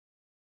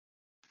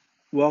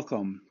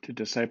Welcome to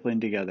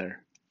Discipling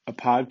Together, a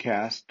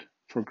podcast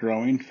for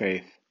growing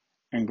faith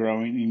and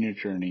growing in your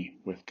journey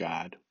with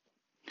God.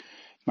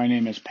 My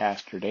name is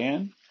Pastor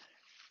Dan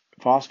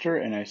Foster,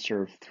 and I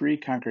serve 3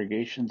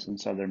 congregations in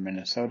southern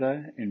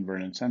Minnesota, in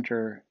Vernon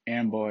Center,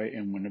 Amboy,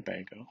 and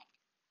Winnebago.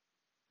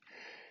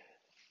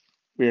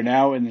 We are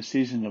now in the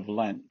season of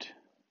Lent.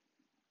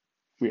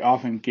 We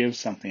often give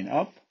something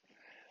up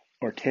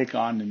or take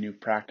on a new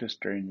practice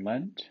during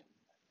Lent.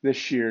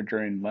 This year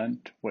during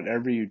Lent,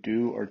 whatever you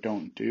do or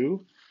don't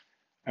do,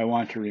 I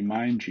want to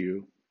remind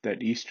you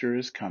that Easter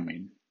is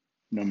coming,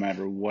 no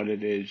matter what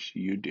it is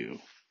you do.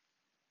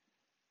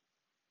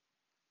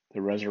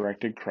 The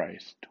resurrected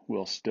Christ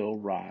will still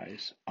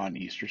rise on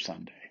Easter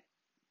Sunday.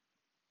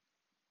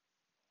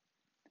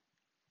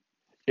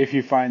 If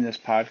you find this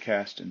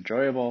podcast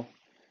enjoyable,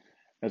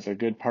 as a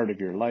good part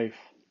of your life,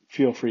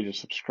 feel free to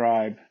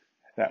subscribe.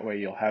 That way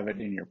you'll have it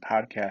in your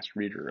podcast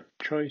reader of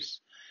choice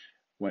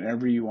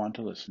whenever you want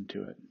to listen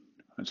to it.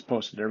 It's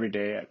posted every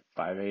day at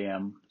 5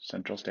 a.m.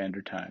 Central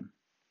Standard Time.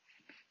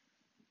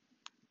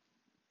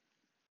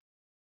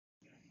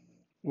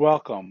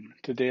 Welcome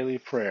to Daily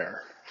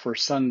Prayer for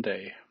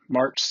Sunday,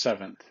 March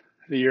 7th,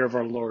 the year of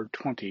our Lord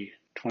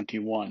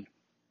 2021.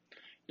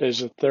 It is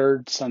the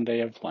 3rd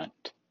Sunday of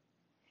Lent.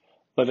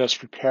 Let us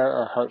prepare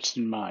our hearts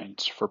and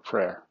minds for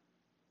prayer.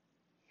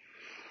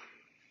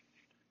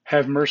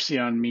 Have mercy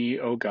on me,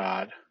 O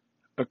God,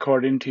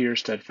 according to your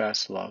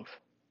steadfast love.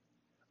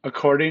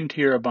 According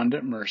to your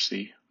abundant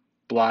mercy,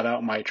 blot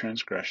out my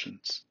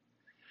transgressions.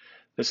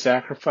 The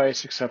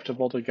sacrifice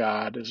acceptable to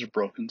God is a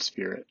broken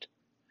spirit,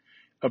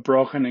 a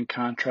broken and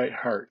contrite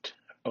heart,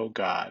 O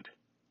God,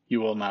 you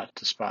will not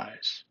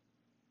despise.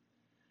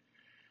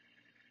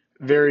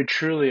 Very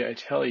truly I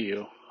tell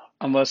you,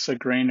 unless a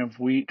grain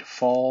of wheat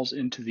falls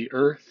into the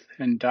earth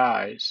and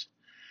dies,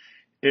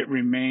 it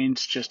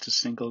remains just a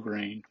single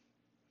grain.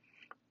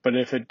 But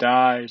if it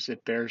dies,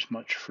 it bears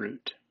much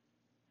fruit.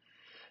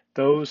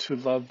 Those who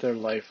love their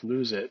life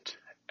lose it,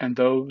 and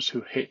those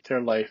who hate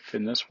their life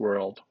in this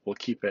world will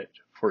keep it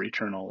for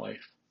eternal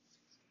life.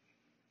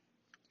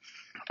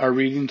 Our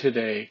reading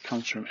today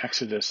comes from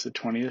Exodus, the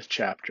 20th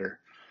chapter,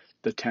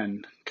 the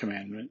 10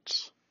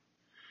 Commandments.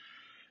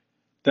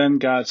 Then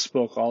God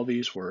spoke all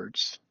these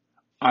words,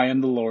 I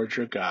am the Lord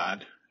your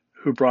God,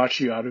 who brought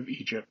you out of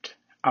Egypt,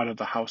 out of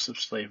the house of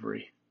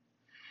slavery.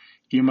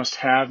 You must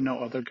have no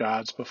other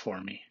gods before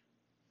me.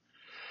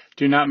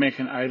 Do not make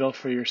an idol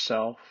for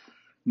yourself,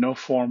 no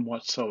form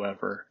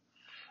whatsoever,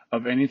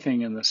 of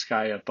anything in the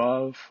sky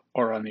above,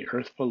 or on the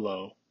earth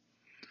below,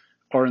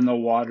 or in the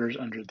waters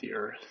under the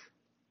earth.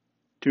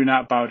 Do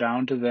not bow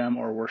down to them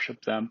or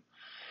worship them,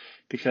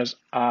 because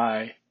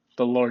I,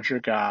 the Lord your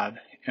God,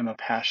 am a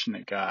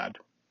passionate God.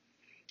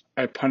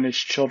 I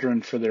punish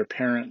children for their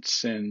parents'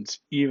 sins,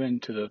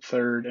 even to the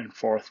 3rd and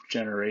 4th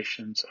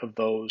generations of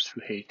those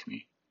who hate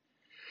me.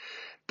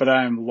 But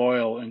I am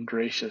loyal and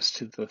gracious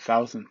to the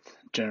 1,000th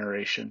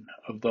generation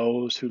of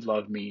those who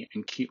love me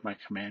and keep my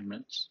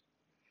commandments.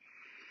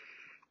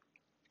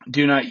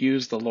 Do not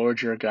use the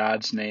Lord your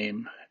God's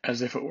name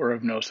as if it were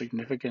of no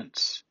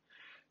significance.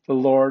 The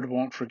Lord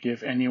won't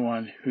forgive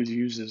anyone who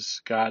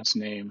uses God's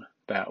name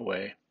that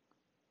way.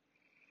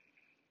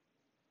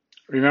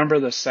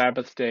 Remember the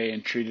Sabbath day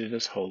and treat it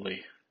as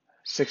holy.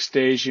 6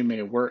 days you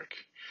may work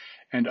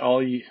and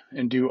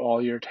do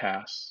all your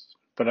tasks,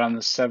 but on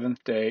the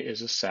 7th day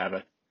is a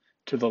Sabbath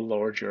to the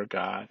Lord your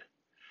God.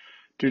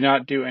 Do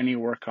not do any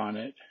work on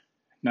it,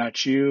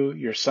 not you,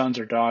 your sons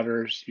or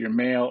daughters, your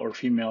male or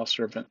female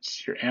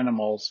servants, your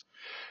animals,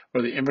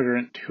 or the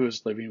immigrant who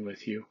is living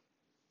with you.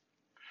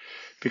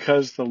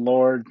 Because the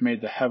Lord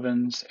made the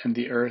heavens and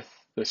the earth,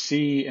 the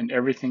sea, and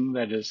everything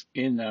that is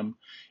in them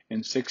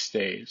in 6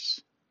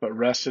 days, but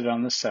rested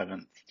on the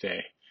 7th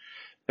day.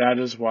 That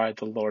is why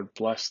the Lord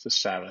blessed the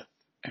Sabbath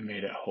and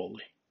made it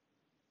holy.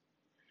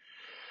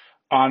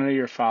 Honor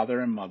your father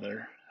and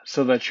mother,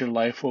 so that your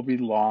life will be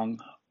long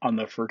on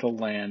the fertile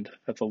land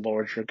that the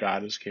Lord your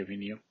God is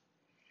giving you.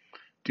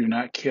 Do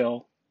not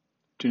kill.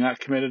 Do not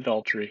commit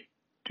adultery.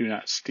 Do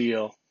not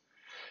steal.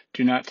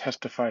 Do not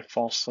testify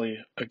falsely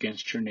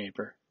against your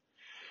neighbor.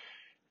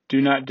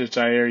 Do not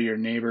desire your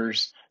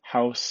neighbor's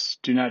house.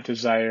 Do not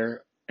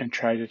desire and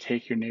try to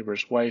take your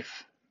neighbor's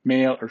wife,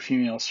 male or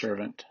female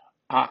servant,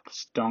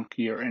 ox,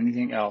 donkey, or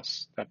anything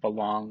else that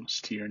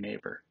belongs to your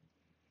neighbor.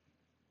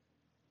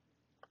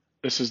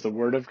 This is the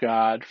word of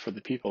God for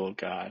the people of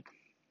God.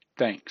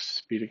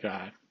 Thanks be to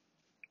God.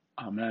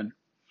 Amen.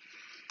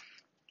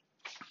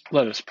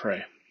 Let us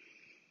pray.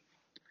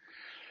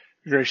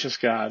 Gracious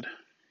God,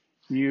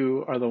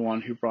 you are the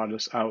one who brought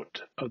us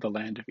out of the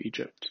land of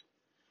Egypt.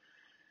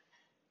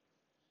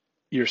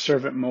 Your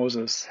servant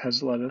Moses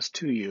has led us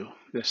to you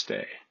this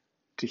day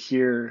to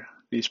hear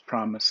these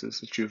promises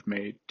that you've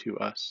made to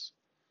us.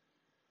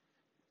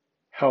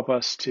 Help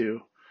us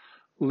to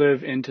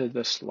live into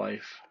this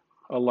life,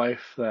 a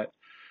life that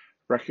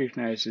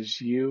recognizes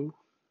you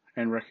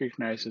and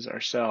recognizes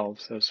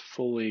ourselves as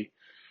full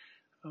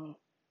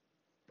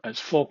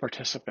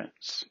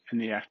participants in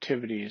the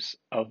activities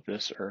of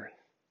this earth.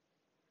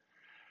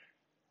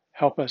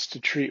 Help us to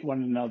treat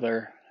one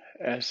another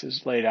as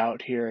is laid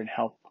out here, and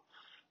help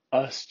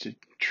us to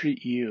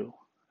treat you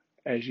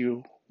as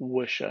you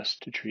wish us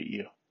to treat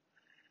you.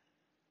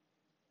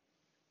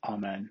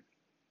 Amen.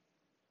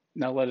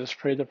 Now let us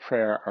pray the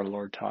prayer our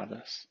Lord taught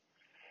us.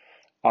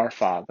 Our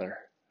Father,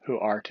 who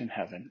art in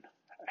heaven,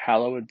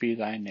 hallowed be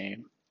thy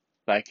name.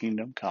 Thy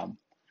kingdom come,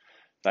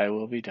 thy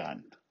will be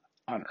done,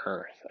 on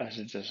earth as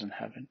it is in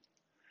heaven.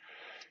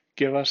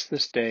 Give us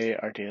this day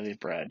our daily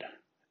bread,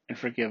 and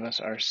forgive us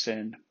our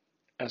sin,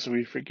 as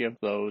we forgive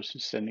those who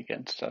sin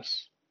against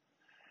us.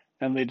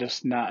 And lead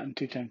us not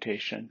into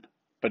temptation,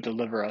 but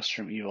deliver us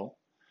from evil.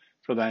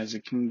 For thine is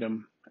the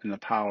kingdom, and the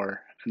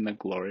power, and the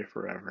glory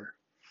forever.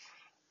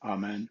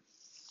 Amen.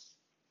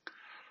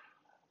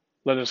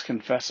 Let us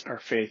confess our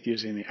faith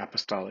using the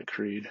Apostolic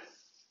Creed.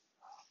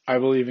 I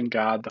believe in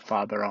God, the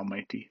Father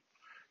Almighty,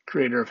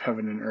 creator of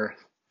heaven and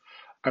earth.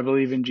 I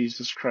believe in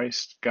Jesus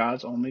Christ,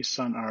 God's only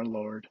Son, our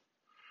Lord,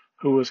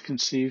 who was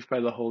conceived by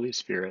the Holy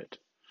Spirit,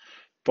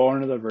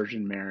 born of the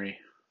Virgin Mary,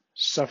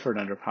 suffered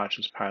under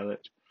Pontius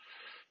Pilate,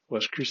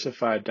 was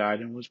crucified, died,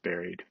 and was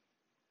buried.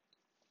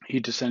 He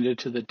descended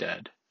to the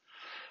dead.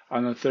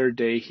 On the third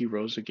day he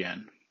rose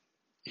again.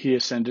 He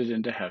ascended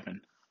into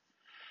heaven,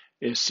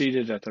 is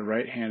seated at the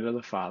right hand of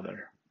the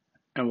Father,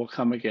 and will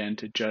come again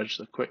to judge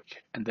the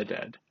quick and the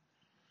dead.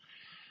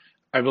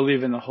 I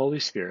believe in the Holy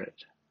Spirit,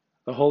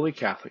 the Holy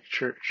Catholic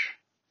Church,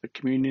 the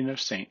communion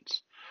of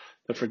saints,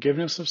 the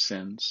forgiveness of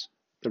sins,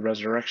 the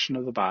resurrection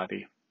of the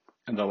body,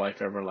 and the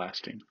life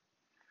everlasting.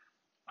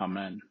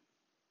 Amen.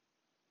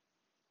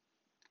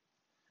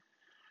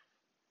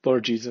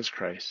 Lord Jesus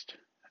Christ,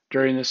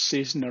 during this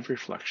season of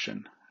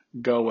reflection,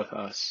 go with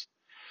us.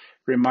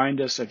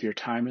 Remind us of your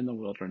time in the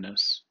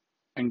wilderness,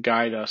 and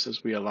guide us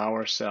as we allow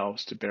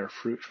ourselves to bear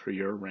fruit for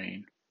your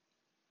reign.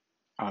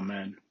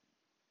 Amen.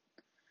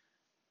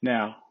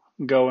 Now,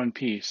 go in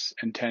peace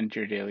and tend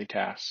to your daily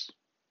tasks.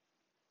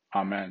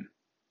 Amen.